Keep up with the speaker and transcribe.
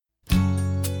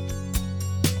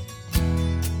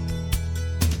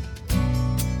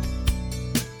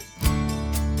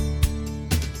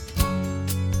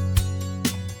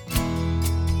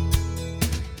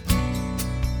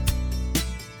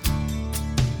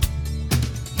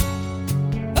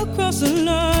cross the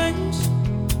lines?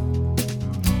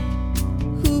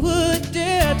 Who would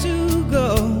dare to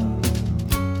go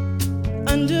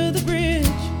under the bridge,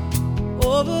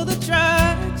 over the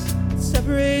tracks that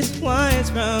separates whites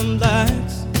from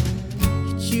blacks?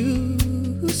 You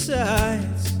choose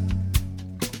sides,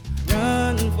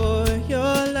 run for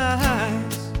your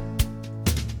lives.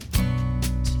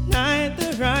 Tonight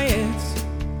the riots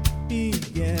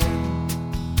begin.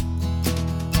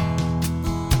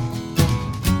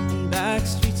 Back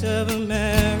streets of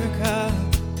America,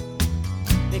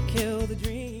 they kill the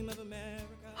dream of America.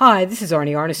 Hi, this is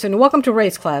Arnie Arneson, and welcome to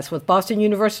Race Class with Boston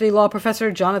University law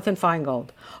professor Jonathan Feingold,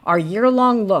 our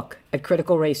year-long look at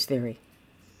critical race theory.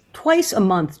 Twice a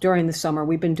month during the summer,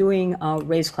 we've been doing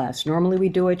Race Class. Normally we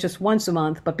do it just once a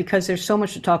month, but because there's so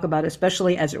much to talk about,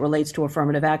 especially as it relates to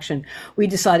affirmative action, we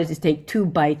decided to take 2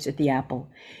 bites at the apple.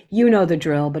 You know the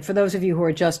drill, but for those of you who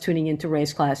are just tuning into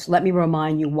Race Class, let me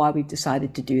remind you why we've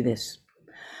decided to do this.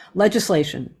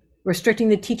 Legislation restricting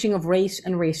the teaching of race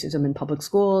and racism in public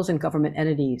schools and government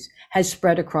entities has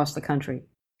spread across the country.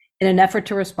 In an effort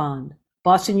to respond,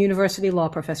 Boston University law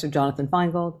professor Jonathan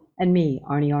Feingold and me,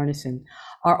 Arnie Arneson,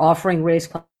 are offering Race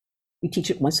Class. We teach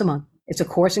it once a month. It's a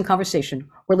course in conversation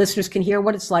where listeners can hear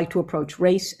what it's like to approach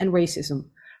race and racism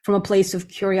from a place of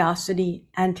curiosity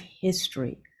and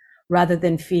history rather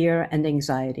than fear and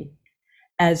anxiety.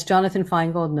 As Jonathan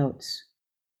Feingold notes,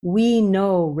 we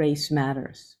know race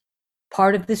matters.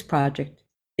 Part of this project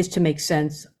is to make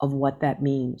sense of what that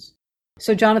means.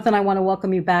 So Jonathan, I want to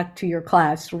welcome you back to your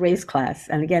class, Race Class.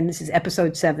 And again, this is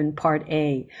episode 7, part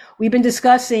A. We've been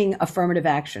discussing affirmative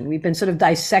action. We've been sort of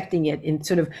dissecting it in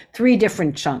sort of 3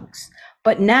 different chunks.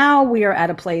 But now we are at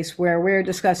a place where we're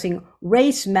discussing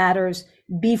race matters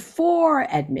before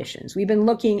admissions. We've been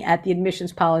looking at the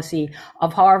admissions policy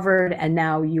of Harvard and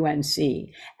now UNC.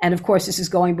 And of course, this is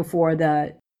going before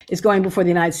the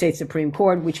United States Supreme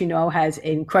Court, which you know has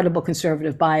an incredible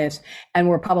conservative bias, and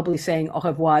we're probably saying au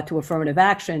revoir to affirmative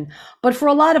action. But for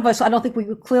a lot of us, I don't think we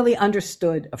clearly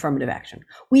understood affirmative action.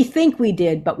 We think we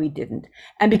did, but we didn't.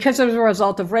 And because as a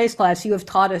result of Race Class, you have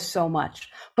taught us so much.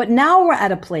 But now we're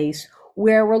at a place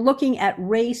where we're looking at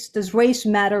race. Does race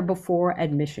matter before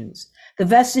admissions? The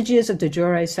vestiges of de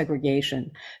jure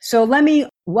segregation. So let me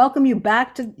welcome you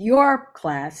back to your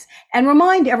class and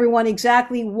remind everyone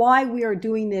exactly why we are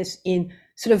doing this in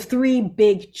sort of 3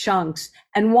 big chunks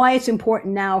and why it's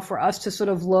important now for us to sort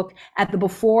of look at the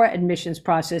before admissions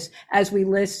process as we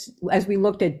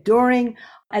looked at during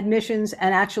admissions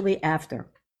and actually after.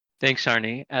 Thanks,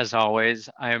 Arnie. As always,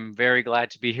 I'm very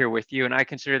glad to be here with you, and I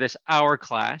consider this our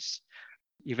class,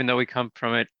 even though we come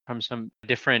from it from some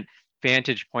different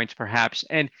vantage points, perhaps.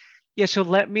 And yeah, so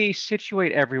let me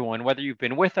situate everyone, whether you've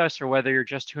been with us or whether you're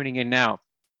just tuning in now.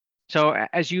 So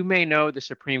as you may know, the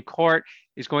Supreme Court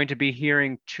is going to be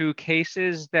hearing 2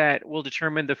 cases that will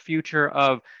determine the future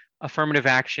of affirmative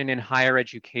action in higher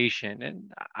education.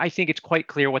 And I think it's quite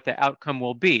clear what the outcome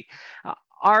will be.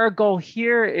 Our goal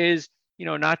here is,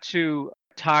 not to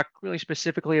talk really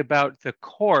specifically about the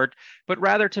court, but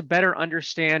rather to better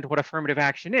understand what affirmative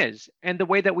action is. And the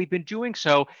way that we've been doing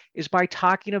so is by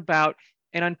talking about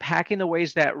and unpacking the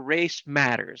ways that race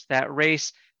matters, that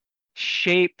race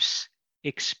shapes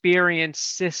experience,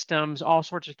 systems, all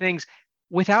sorts of things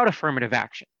without affirmative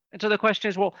action. And so the question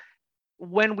is, well,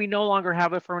 when we no longer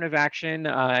have affirmative action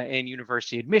in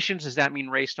university admissions, does that mean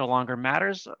race no longer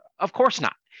matters? Of course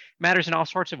not. It matters in all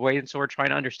sorts of ways. And so we're trying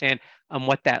to understand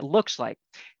what that looks like.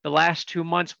 The last 2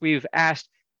 months, we've asked,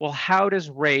 well, how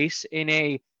does race in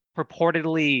a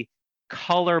purportedly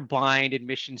colorblind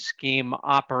admission scheme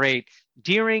operate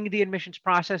during the admissions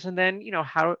process? And then,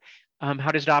 how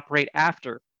does it operate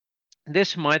after?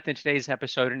 This month, in today's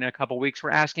episode, in a couple of weeks, we're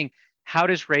asking, how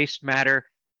does race matter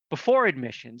before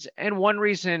admissions? And one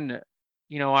reason,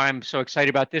 I'm so excited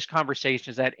about this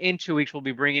conversation is that in 2 weeks, we'll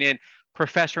be bringing in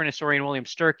Professor and historian William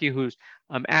Sturkey, who's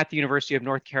at the University of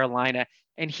North Carolina,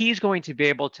 and he's going to be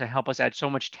able to help us add so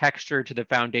much texture to the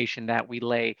foundation that we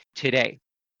lay today.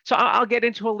 So I'll get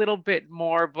into a little bit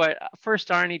more, but first,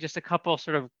 Arnie, just a couple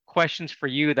sort of questions for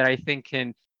you that I think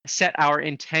can set our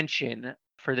intention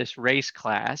for this race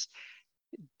class.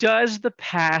 Does the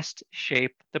past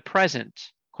shape the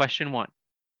present? Question 1.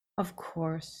 Of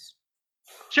course.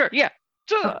 Sure. Yeah.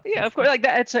 So, yeah, of course. Like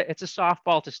that. It's a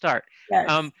softball to start.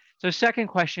 Yes. So second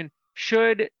question,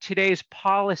 should today's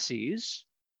policies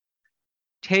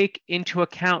take into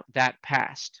account that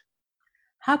past?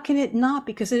 How can it not?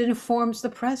 Because it informs the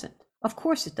present. Of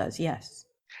course it does. Yes.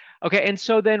 Okay. And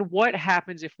so then what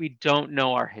happens if we don't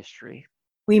know our history?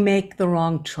 We make the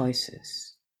wrong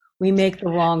choices. We make the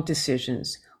wrong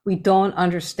decisions. We don't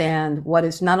understand what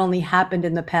has not only happened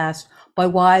in the past, but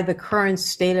why the current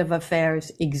state of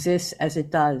affairs exists as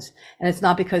it does. And it's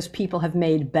not because people have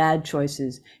made bad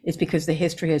choices. It's because the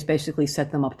history has basically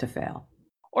set them up to fail.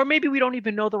 Or maybe we don't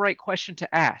even know the right question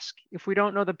to ask. If we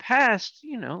don't know the past,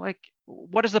 like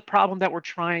what is the problem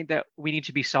that we need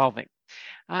to be solving?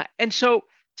 And so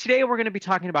today we're going to be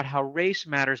talking about how race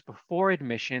matters before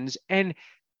admissions. And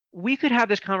we could have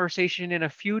this conversation in a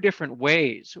few different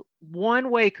ways.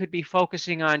 One way could be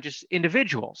focusing on just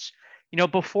individuals.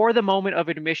 Before the moment of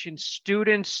admission,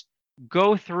 students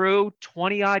go through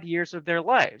 20 odd years of their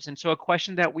lives. And so a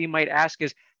question that we might ask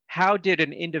is, how did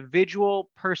an individual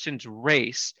person's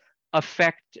race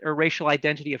affect, or racial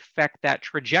identity affect, that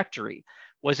trajectory?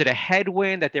 Was it a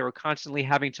headwind that they were constantly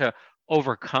having to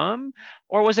overcome?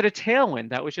 Or was it a tailwind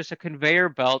that was just a conveyor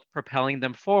belt propelling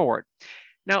them forward?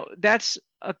 Now, that's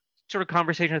a sort of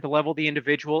conversation at the level of the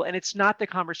individual, and it's not the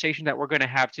conversation that we're going to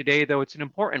have today, though it's an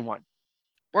important one.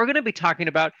 We're going to be talking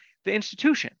about the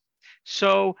institution.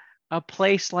 So a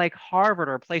place like Harvard,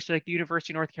 or a place like the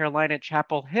University of North Carolina at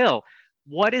Chapel Hill,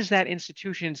 what is that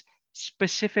institution's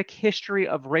specific history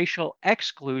of racial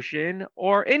exclusion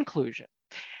or inclusion?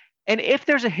 And if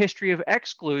there's a history of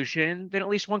exclusion, then at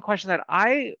least one question that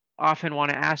I often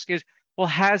want to ask is, well,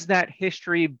 has that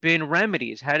history been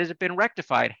remedied? Has it been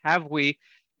rectified? Have we,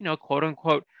 quote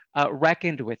unquote,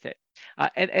 reckoned with it?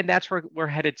 And that's where we're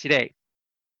headed today.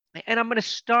 And I'm going to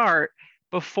start,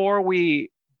 before we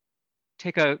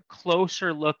take a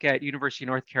closer look at University of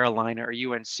North Carolina, or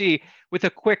UNC, with a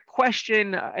quick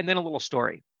question and then a little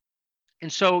story.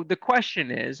 And so the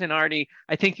question is, and Arnie,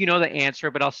 I think you know the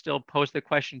answer, but I'll still pose the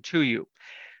question to you.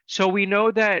 So we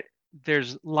know that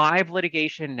there's live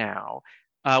litigation now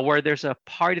where there's a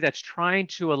party that's trying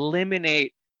to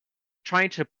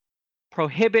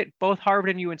prohibit both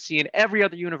Harvard and UNC and every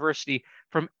other university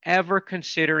from ever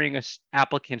considering an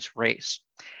applicant's race.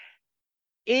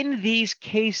 In these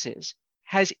cases,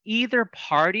 has either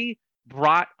party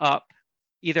brought up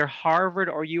either Harvard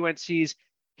or UNC's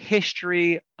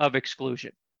history of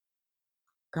exclusion?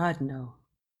 God, no.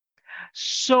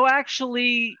 So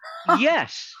actually,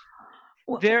 yes,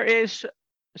 there is.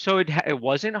 So it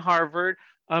wasn't Harvard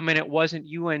and it wasn't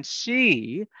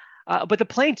UNC, but the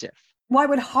plaintiff. Why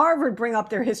would Harvard bring up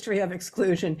their history of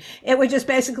exclusion? It would just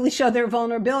basically show their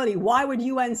vulnerability. Why would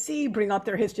UNC bring up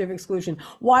their history of exclusion?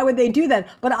 Why would they do that?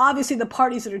 But obviously the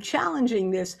parties that are challenging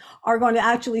this are going to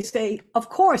actually say, of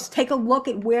course, take a look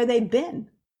at where they've been.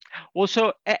 Well,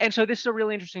 so this is a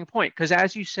really interesting point, because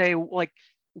as you say, like,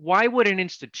 why would an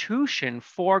institution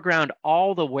foreground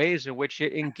all the ways in which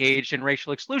it engaged in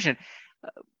racial exclusion?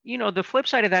 The flip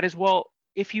side of that is, well,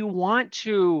 if you want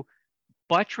to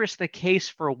buttress the case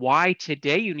for why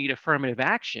today you need affirmative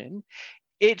action,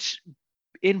 it's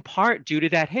in part due to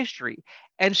that history.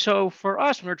 And so for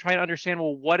us, when we're trying to understand,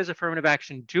 well, what is affirmative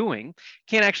action doing?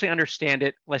 Can't actually understand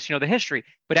it unless you know the history.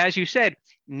 But as you said,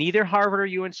 neither Harvard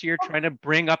or UNC are trying to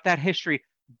bring up that history,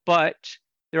 but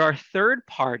there are third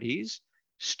parties,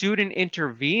 student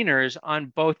interveners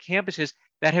on both campuses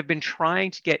that have been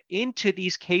trying to get into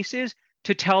these cases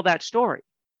to tell that story,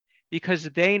 because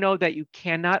they know that you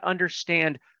cannot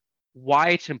understand why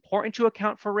it's important to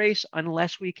account for race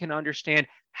unless we can understand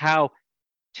how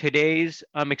today's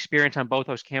experience on both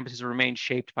those campuses remains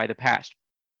shaped by the past.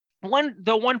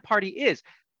 One party is,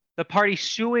 the party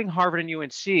suing Harvard and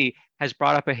UNC has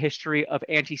brought up a history of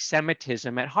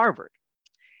anti-Semitism at Harvard.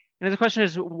 And the question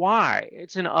is, why?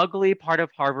 It's an ugly part of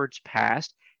Harvard's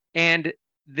past. And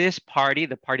this party,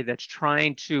 the party that's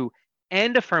trying to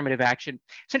end affirmative action,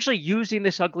 essentially using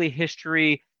this ugly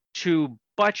history to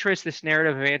buttress this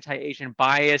narrative of anti-Asian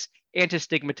bias and to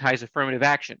stigmatize affirmative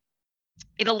action.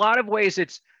 In a lot of ways,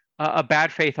 it's a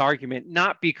bad faith argument,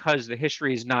 not because the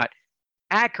history is not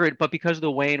accurate, but because of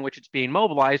the way in which it's being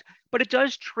mobilized. But it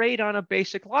does trade on a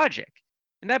basic logic.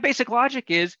 And that basic logic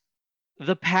is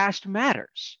the past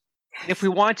matters. And if we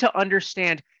want to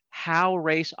understand how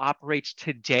race operates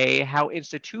today, how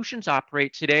institutions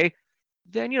operate today,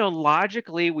 then,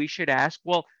 logically we should ask,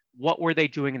 well, what were they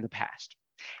doing in the past?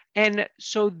 And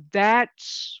so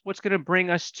that's what's going to bring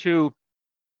us to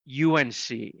UNC.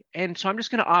 And so I'm just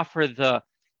going to offer the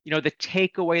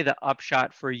takeaway, the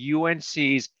upshot for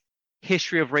UNC's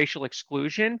history of racial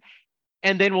exclusion.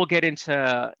 And then we'll get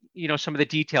into, some of the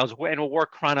details, and we'll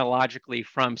work chronologically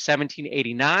from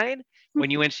 1789,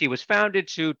 when UNC was founded,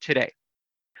 to today.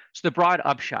 So the broad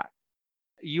upshot: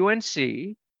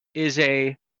 UNC is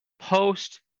a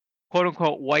post, quote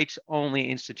unquote, whites only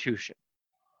institution.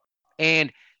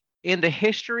 And in the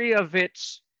history of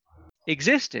its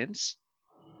existence,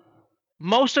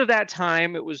 most of that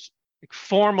time it was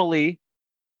formally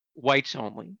whites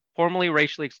only, formerly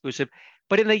racially exclusive.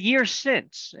 But in the years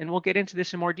since, and we'll get into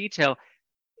this in more detail,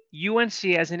 UNC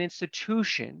as an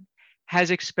institution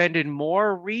has expended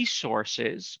more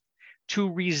resources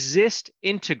to resist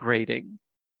integrating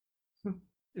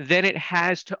than it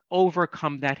has to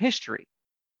overcome that history.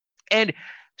 And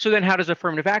so then how does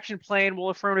affirmative action play in? Well,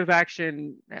 affirmative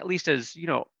action, at least as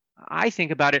I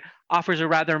think about it, offers a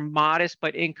rather modest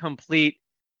but incomplete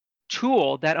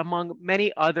tool that, among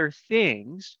many other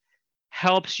things,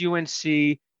 helps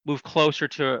UNC move closer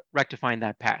to rectifying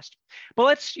that past. But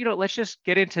let's just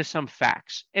get into some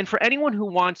facts. And for anyone who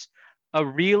wants a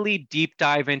really deep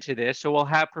dive into this, so we'll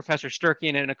have Professor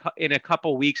Sturkian in a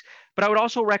couple weeks, but I would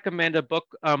also recommend a book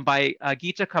by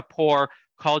Geeta Kapoor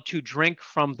called To Drink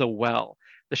from the Well,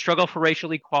 The Struggle for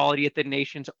Racial Equality at the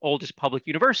Nation's Oldest Public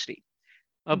University,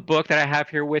 a book that I have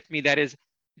here with me that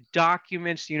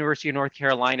documents the University of North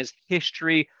Carolina's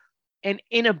history and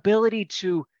inability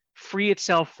to free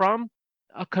itself from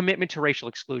a commitment to racial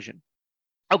exclusion.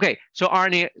 Okay, so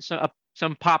Arnie,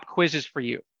 some pop quizzes for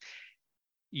you.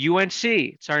 UNC,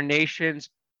 it's our nation's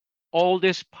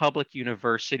oldest public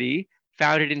university,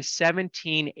 founded in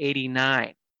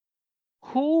 1789.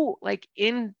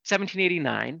 In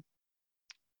 1789,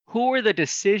 who were the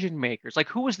decision makers? Like,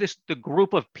 who was the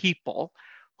group of people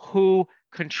who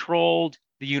controlled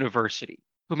the university,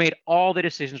 who made all the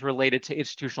decisions related to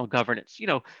institutional governance?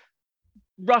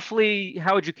 Roughly,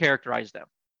 how would you characterize them?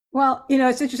 Well,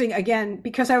 it's interesting, again,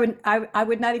 because I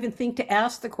would not even think to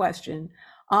ask the question.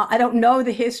 I don't know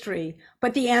the history,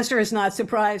 but the answer is not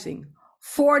surprising.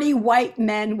 40 white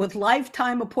men with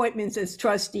lifetime appointments as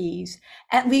trustees,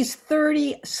 at least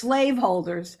 30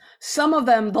 slaveholders, some of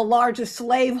them the largest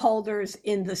slaveholders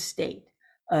in the state.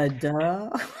 Duh.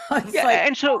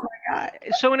 And so,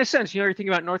 so in a sense, you're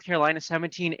thinking about North Carolina,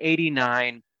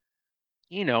 1789.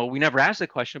 We never asked the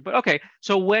question, but okay.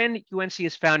 So when UNC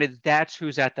is founded, that's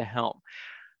who's at the helm.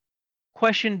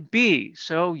 Question B,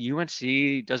 so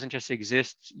UNC doesn't just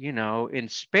exist, in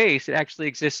space, it actually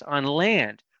exists on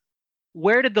land.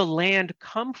 Where did the land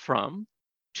come from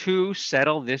to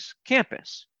settle this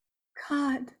campus?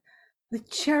 God, the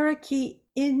Cherokee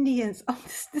Indians. Oh,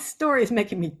 this story is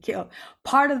making me kill.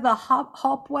 Part of the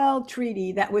Hopewell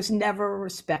Treaty that was never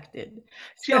respected.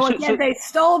 So they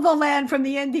stole the land from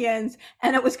the Indians,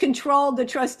 and it was controlled. The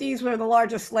trustees were the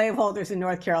largest slaveholders in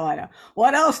North Carolina.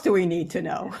 What else do we need to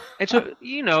know? And so,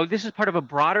 this is part of a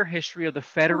broader history of the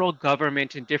federal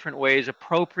government in different ways,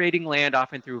 appropriating land,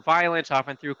 often through violence,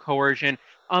 often through coercion,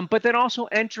 but then also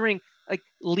entering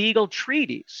legal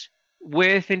treaties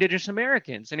with Indigenous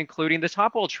Americans, and including the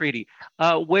Hopewell Treaty,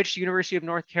 which the University of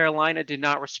North Carolina did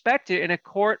not respect it, and a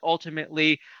court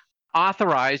ultimately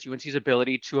authorized UNC's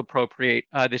ability to appropriate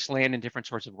this land in different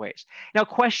sorts of ways. Now,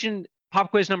 pop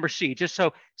quiz number C, just so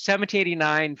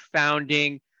 1789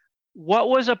 founding, what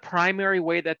was a primary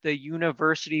way that the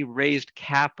university raised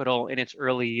capital in its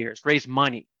early years, raised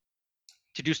money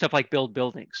to do stuff like build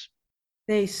buildings?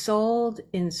 They sold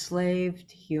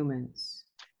enslaved humans.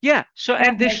 Yeah. So,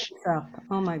 and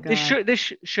oh my God,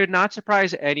 this should not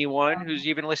surprise anyone who's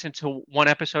even listened to one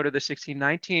episode of the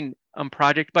 1619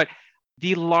 project. But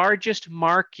the largest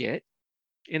market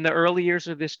in the early years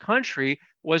of this country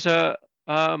was a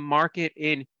market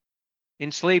in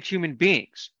enslaved human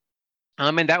beings,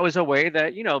 and that was a way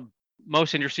that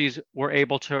most industries were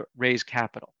able to raise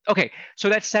capital. Okay, so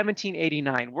that's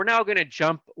 1789. We're now going to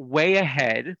jump way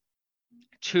ahead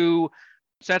to.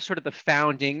 So that's sort of the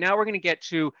founding. Now we're going to get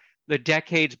to the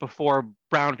decades before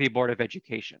Brown v. Board of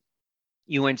Education.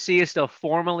 UNC is still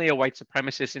formally a white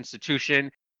supremacist institution.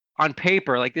 On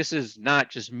paper, this is not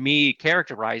just me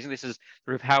characterizing, this is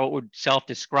sort of how it would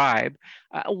self-describe.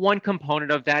 One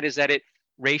component of that is that it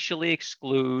racially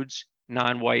excludes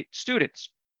non-white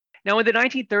students. Now, in the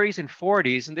 1930s and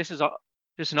 40s, and this is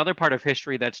just another part of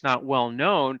history that's not well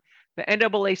known, the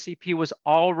NAACP was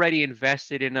already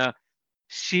invested in a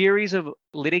series of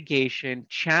litigation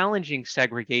challenging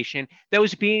segregation that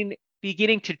was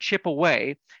beginning to chip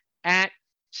away at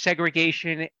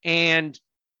segregation and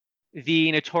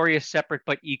the notorious separate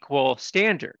but equal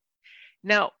standard.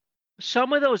 Now,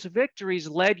 some of those victories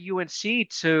led UNC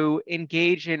to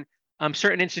engage in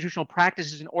certain institutional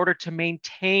practices in order to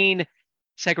maintain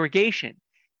segregation.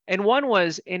 And one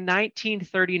was in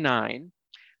 1939,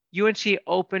 UNC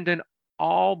opened an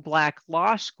all-Black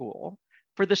law school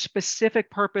for the specific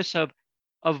purpose of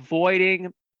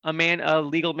avoiding a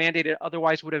legal mandate it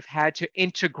otherwise would have had to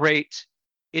integrate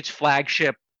its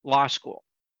flagship law school.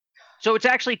 So it's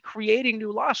actually creating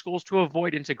new law schools to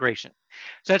avoid integration.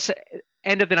 So that's the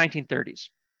end of the 1930s.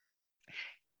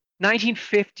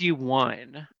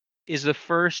 1951, is the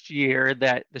first year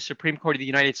that the Supreme Court of the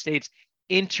United States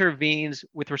intervenes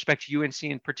with respect to UNC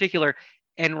in particular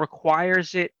and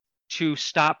requires it to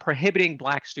stop prohibiting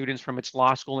Black students from its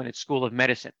law school and its school of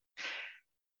medicine.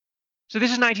 So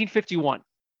this is 1951.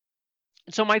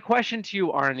 So my question to you,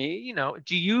 Arnie,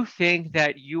 do you think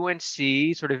that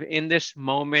UNC sort of in this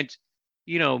moment,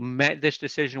 met this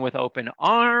decision with open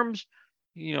arms?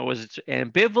 Was it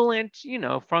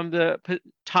ambivalent? From the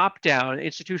top-down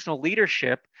institutional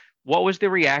leadership, what was the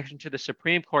reaction to the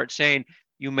Supreme Court saying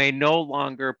you may no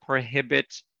longer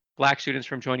prohibit Black students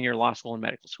from joining your law school and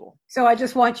medical school? So I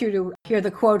just want you to hear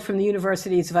the quote from the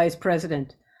university's vice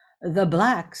president. The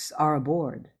Blacks are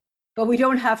aboard, but we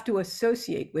don't have to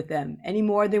associate with them any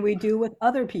more than we do with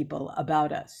other people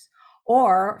about us.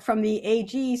 Or from the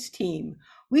AG's team,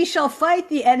 we shall fight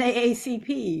the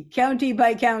NAACP county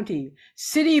by county,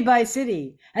 city by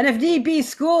city, and if need be,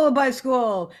 school by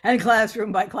school and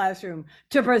classroom by classroom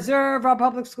to preserve our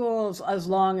public schools as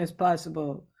long as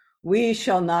possible. We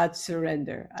shall not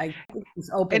surrender. I think it's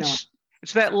open.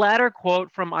 It's that latter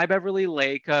quote from I. Beverly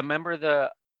Lake, a member of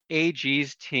the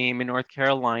AG's team in North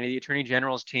Carolina, the Attorney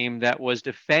General's team that was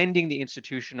defending the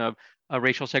institution of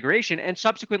racial segregation and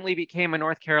subsequently became a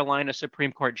North Carolina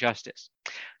Supreme Court justice.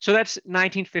 So that's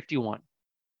 1951.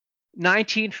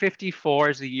 1954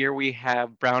 is the year we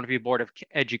have Brown v. Board of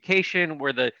Education,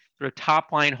 where the sort of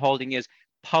top line holding is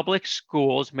public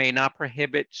schools may not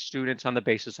prohibit students on the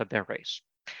basis of their race.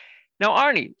 Now,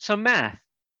 Arnie, some math.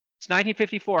 It's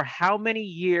 1954. How many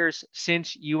years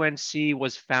since UNC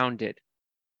was founded?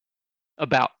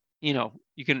 About, you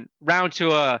can round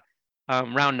to a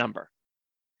round number.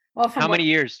 Well, how many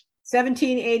years?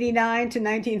 1789 to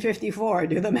 1954.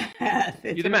 Do the math.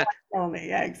 Do the math. Only.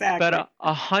 Yeah, exactly. About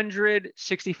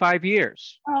 165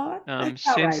 years since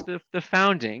right. the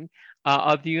founding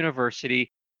of the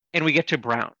university, and we get to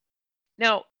Brown.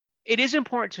 Now, it is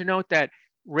important to note that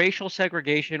racial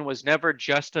segregation was never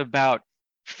just about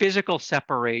physical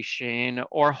separation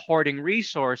or hoarding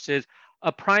resources.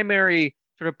 A primary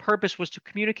sort of purpose was to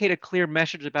communicate a clear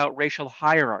message about racial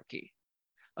hierarchy,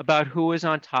 about who is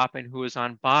on top and who is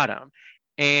on bottom.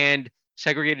 And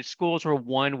segregated schools were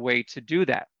one way to do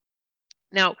that.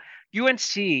 Now,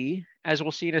 UNC, as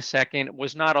we'll see in a second,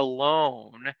 was not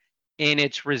alone in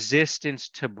its resistance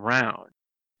to Brown.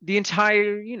 The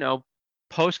entire,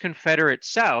 post-Confederate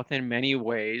South, in many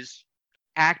ways,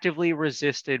 actively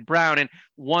resisted Brown. And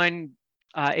one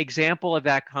example of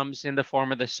that comes in the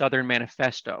form of the Southern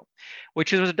Manifesto,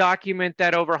 which was a document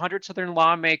that over 100 Southern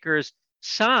lawmakers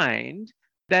signed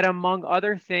that, among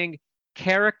other things,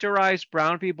 characterized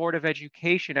Brown v. Board of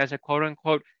Education as a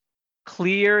quote-unquote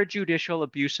clear judicial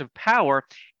abuse of power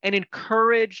and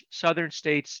encouraged Southern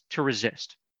states to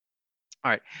resist.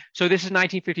 All right, so this is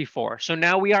 1954. So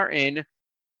now we're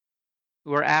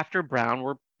after Brown,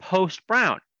 we're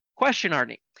post-Brown. Question,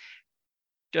 Arnie.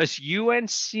 Does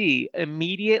UNC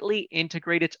immediately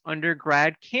integrate its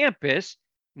undergrad campus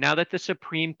now that the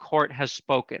Supreme Court has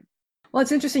spoken? Well,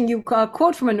 it's interesting. You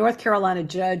quote from a North Carolina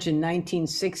judge in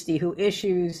 1960 who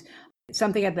issues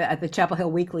something at the Chapel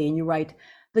Hill Weekly, and you write,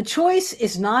 "The choice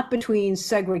is not between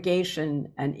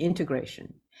segregation and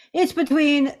integration. It's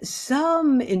between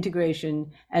some integration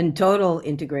and total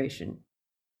integration.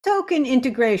 Token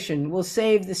integration will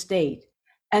save the state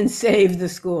and save the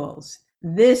schools.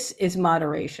 This is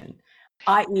moderation."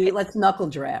 i.e., let's knuckle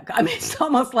drag. I mean, it's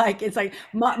almost like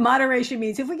moderation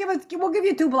means we'll give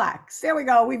you 2 blacks. There we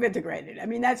go. We've integrated. I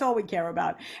mean, that's all we care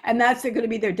about. And that's going to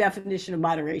be their definition of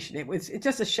moderation. It's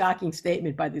just a shocking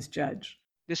statement by this judge.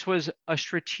 This was a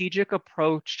strategic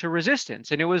approach to resistance,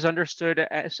 and it was understood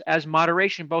as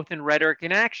moderation, both in rhetoric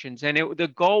and actions. And the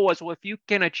goal was, well, if you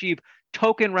can achieve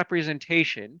token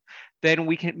representation, then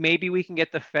we can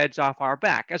get the feds off our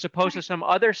back, as opposed to some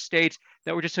other states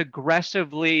that were just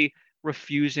aggressively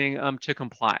refusing to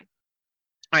comply.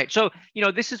 All right, so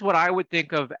this is what I would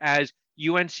think of as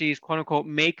UNC's quote unquote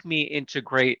make me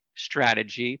integrate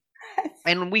strategy,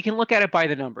 and we can look at it by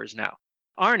the numbers now.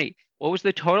 Arnie, what was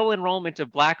the total enrollment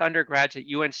of Black undergrads at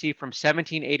UNC from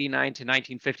 1789 to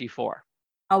 1954?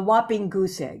 A whopping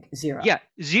goose egg, 0. Yeah,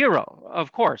 0,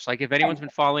 of course. Like if anyone's been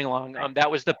following along,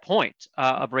 that was the point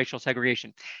of racial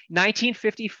segregation.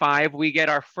 1955, we get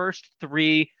our first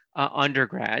 3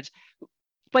 undergrads.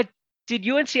 But did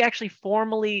UNC actually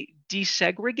formally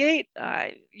desegregate?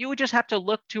 You would just have to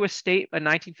look to a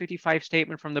 1955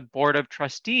 statement from the Board of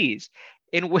Trustees,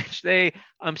 in which they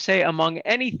say, among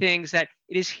any things, that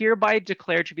it is hereby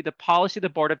declared to be the policy of the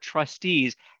Board of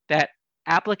Trustees that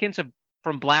applicants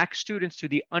from Black students to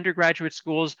the undergraduate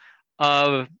schools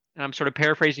of, and I'm sort of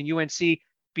paraphrasing, UNC,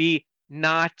 be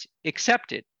not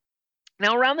accepted.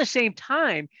 Now, around the same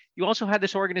time, you also had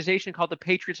this organization called the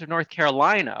Patriots of North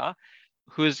Carolina,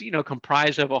 who's,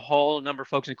 comprised of a whole number of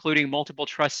folks, including multiple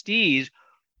trustees.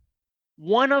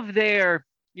 One of their,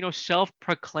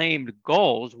 self-proclaimed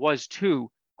goals was to,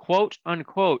 quote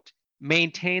unquote,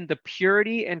 maintain the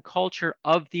purity and culture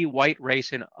of the white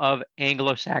race and of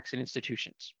Anglo-Saxon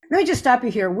institutions. Let me just stop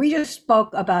you here. We just spoke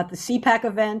about the CPAC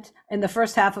event in the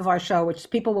first half of our show, which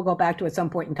people will go back to at some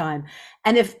point in time.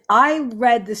 And if I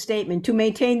read the statement to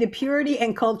maintain the purity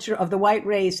and culture of the white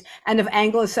race and of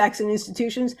Anglo-Saxon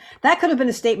institutions, that could have been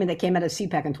a statement that came out of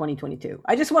CPAC in 2022.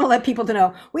 I just want to let people to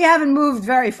know we haven't moved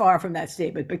very far from that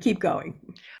statement, but keep going.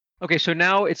 Okay, so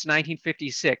now it's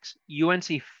 1956.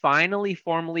 UNC finally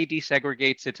formally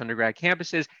desegregates its undergrad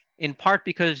campuses, in part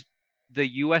because the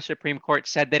US Supreme Court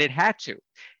said that it had to,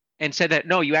 and said that,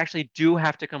 no, you actually do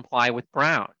have to comply with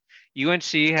Brown. UNC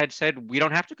had said, we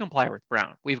don't have to comply with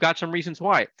Brown. We've got some reasons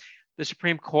why. The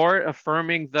Supreme Court,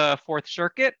 affirming the Fourth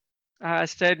Circuit,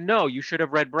 said, no, you should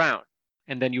have read Brown,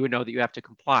 and then you would know that you have to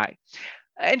comply.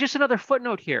 And just another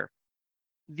footnote here.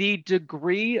 The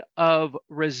degree of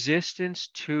resistance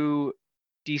to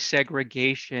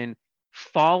desegregation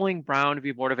following Brown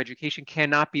v. Board of Education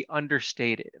cannot be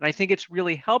understated. And I think it's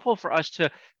really helpful for us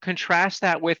to contrast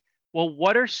that with, well,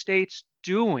 what are states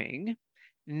doing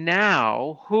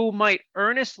now who might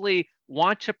earnestly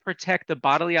want to protect the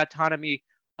bodily autonomy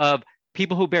of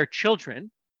people who bear children,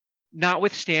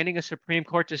 notwithstanding a Supreme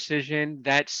Court decision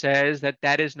that says that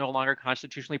that is no longer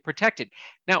constitutionally protected.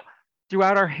 Now,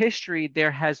 throughout our history, there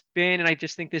has been, and I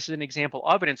just think this is an example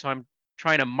of it, and so I'm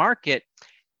trying to mark it,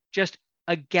 just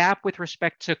a gap with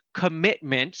respect to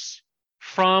commitments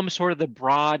from sort of the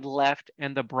broad left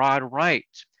and the broad right.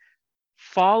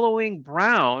 Following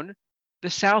Brown, the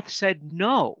South said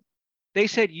no. They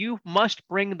said, you must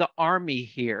bring the army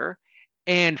here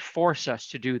and force us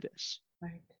to do this.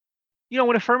 Right.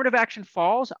 When affirmative action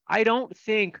falls, I don't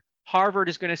think Harvard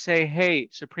is going to say, hey,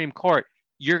 Supreme Court,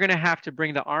 you're going to have to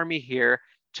bring the army here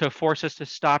to force us to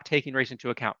stop taking race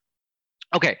into account.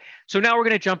 Okay, so now we're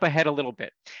going to jump ahead a little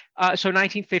bit. So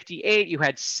 1958, you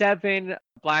had 7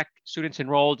 Black students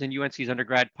enrolled in UNC's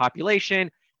undergrad population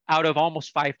out of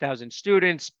almost 5,000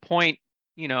 students,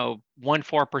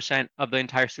 0.14% of the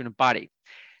entire student body.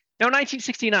 Now,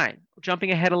 1969, jumping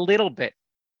ahead a little bit.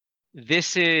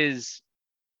 This is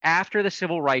after the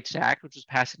Civil Rights Act, which was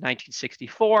passed in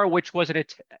 1964, which was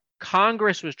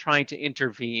Congress was trying to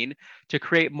intervene to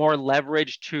create more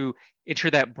leverage to ensure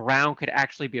that Brown could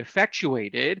actually be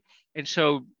effectuated. And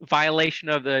so violation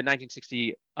of the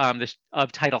 1960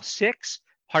 of Title VI,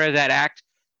 part of that act,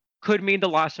 could mean the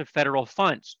loss of federal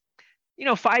funds.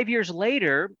 5 years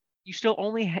later, you still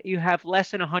only you have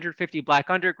less than 150 Black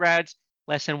undergrads,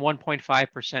 less than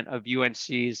 1.5% of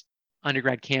UNC's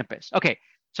undergrad campus. Okay,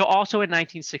 so also in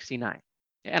 1969,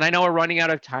 and I know we're running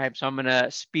out of time, so I'm going to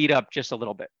speed up just a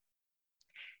little bit.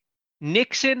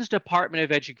 Nixon's Department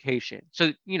of Education.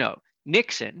 So,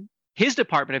 Nixon, his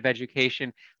Department of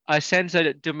Education sends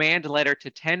a demand letter to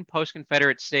 10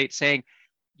 post-Confederate states saying,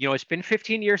 it's been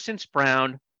 15 years since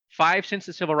Brown, 5 since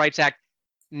the Civil Rights Act.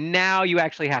 Now you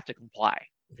actually have to comply.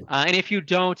 And if you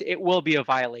don't, it will be a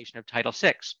violation of Title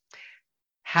VI.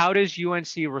 How does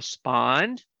UNC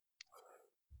respond?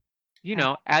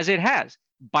 As it has,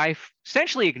 by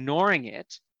essentially ignoring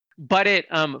it, but it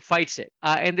fights it.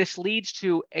 And this leads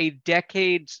to a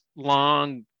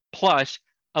decades-long plus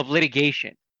of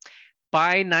litigation.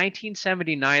 By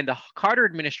 1979, the Carter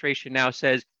administration now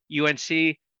says,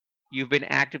 UNC, you've been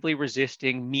actively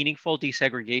resisting meaningful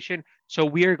desegregation, so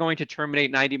we are going to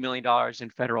terminate $90 million in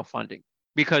federal funding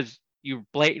because you're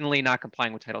blatantly not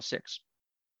complying with Title VI.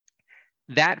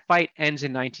 That fight ends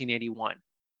in 1981.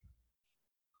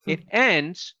 It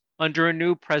ends under a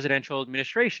new presidential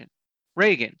administration,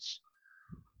 Reagan's,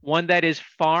 one that is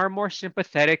far more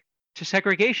sympathetic to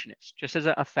segregationists, just as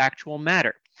a factual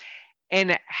matter.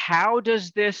 And how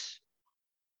does this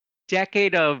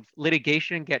decade of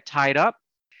litigation get tied up?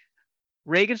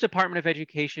 Reagan's Department of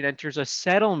Education enters a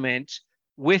settlement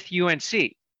with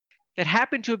UNC that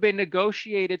happened to have been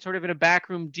negotiated sort of in a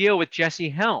backroom deal with Jesse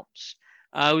Helms,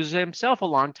 who's himself a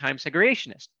longtime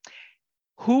segregationist.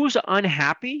 Who's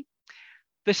unhappy?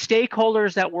 The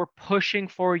stakeholders that were pushing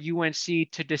for UNC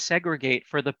to desegregate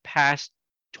for the past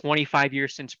 25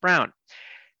 years since Brown.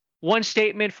 One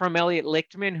statement from Elliot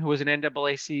Lichtman, who was an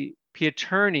NAACP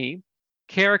attorney,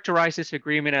 characterized this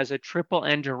agreement as a triple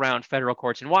end around federal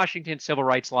courts in Washington, civil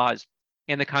rights laws,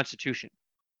 and the Constitution.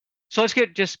 So let's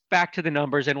get just back to the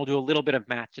numbers, and we'll do a little bit of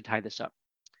math to tie this up.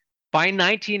 By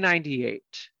 1998,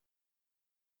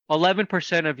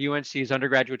 11% of UNC's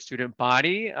undergraduate student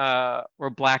body were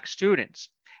Black students.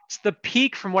 It's the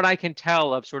peak, from what I can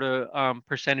tell, of sort of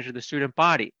percentage of the student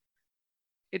body.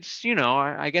 It's,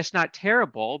 I guess not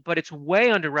terrible, but it's way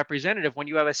underrepresented when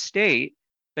you have a state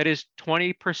that is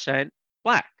 20%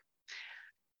 Black.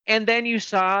 And then you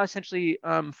saw essentially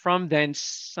from then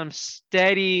some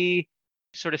steady,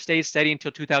 sort of stayed steady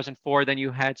until 2004. Then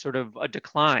you had sort of a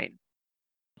decline,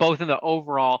 both in the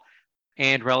overall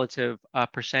and relative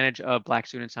percentage of Black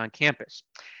students on campus,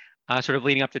 sort of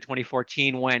leading up to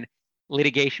 2014 when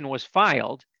litigation was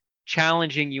filed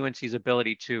challenging UNC's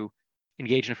ability to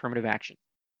engage in affirmative action.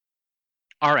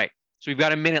 All right, so we've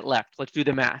got a minute left. Let's do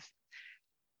the math.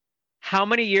 How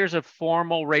many years of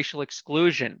formal racial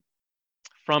exclusion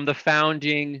from the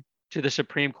founding to the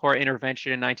Supreme Court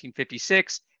intervention in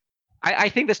 1956? I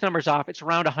think this number's off. It's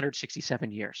around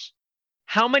 167 years.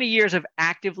 How many years of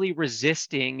actively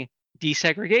resisting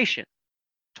desegregation?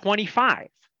 25.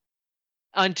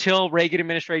 Until Reagan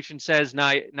administration says,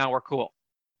 now we're cool.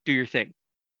 Do your thing.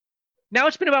 Now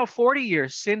it's been about 40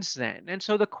 years since then. And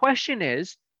so the question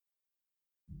is,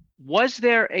 was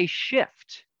there a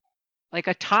shift,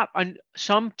 like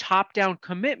some top-down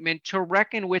commitment to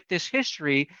reckon with this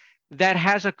history that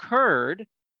has occurred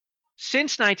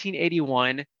since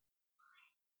 1981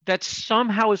 that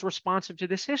somehow is responsive to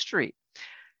this history?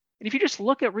 And if you just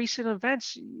look at recent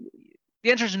events,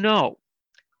 the answer is no.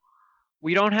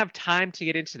 We don't have time to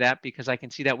get into that because I can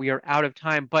see that we are out of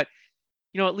time. But,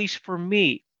 at least for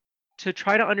me, to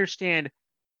try to understand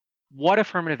what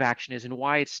affirmative action is and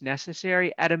why it's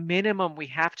necessary, at a minimum, we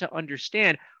have to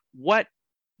understand what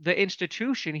the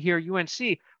institution here,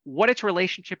 UNC, what its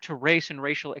relationship to race and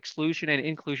racial exclusion and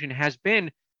inclusion has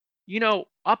been,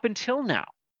 up until now.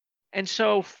 And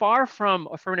so far from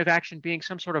affirmative action being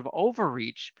some sort of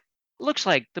overreach, it looks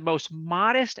like the most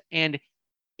modest and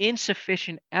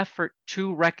insufficient effort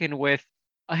to reckon with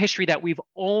a history that we've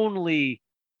only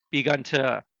begun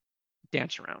to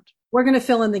dance around. We're going to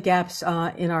fill in the gaps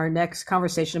in our next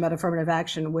conversation about affirmative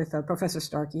action with Professor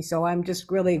Starkey. So I'm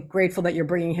just really grateful that you're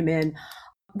bringing him in.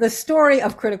 The story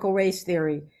of critical race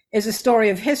theory is a story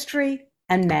of history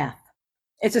and math.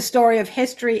 It's a story of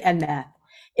history and math.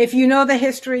 If you know the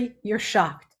history, you're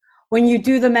shocked. When you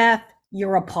do the math,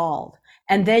 you're appalled.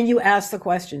 And then you ask the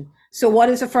question, so what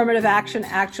has affirmative action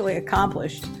actually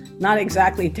accomplished? Not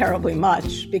exactly terribly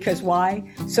much, because why?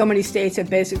 So many states have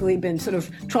basically been sort of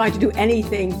trying to do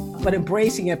anything but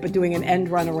embracing it, but doing an end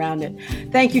run around it.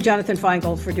 Thank you, Jonathan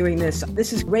Feingold, for doing this.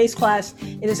 This is Race Class.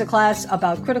 It is a class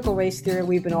about critical race theory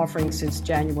we've been offering since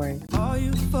January. All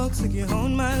you folks like you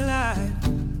own my life.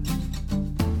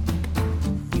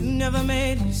 You never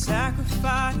made any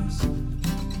sacrifice.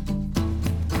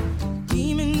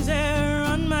 Demons there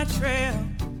on my trail.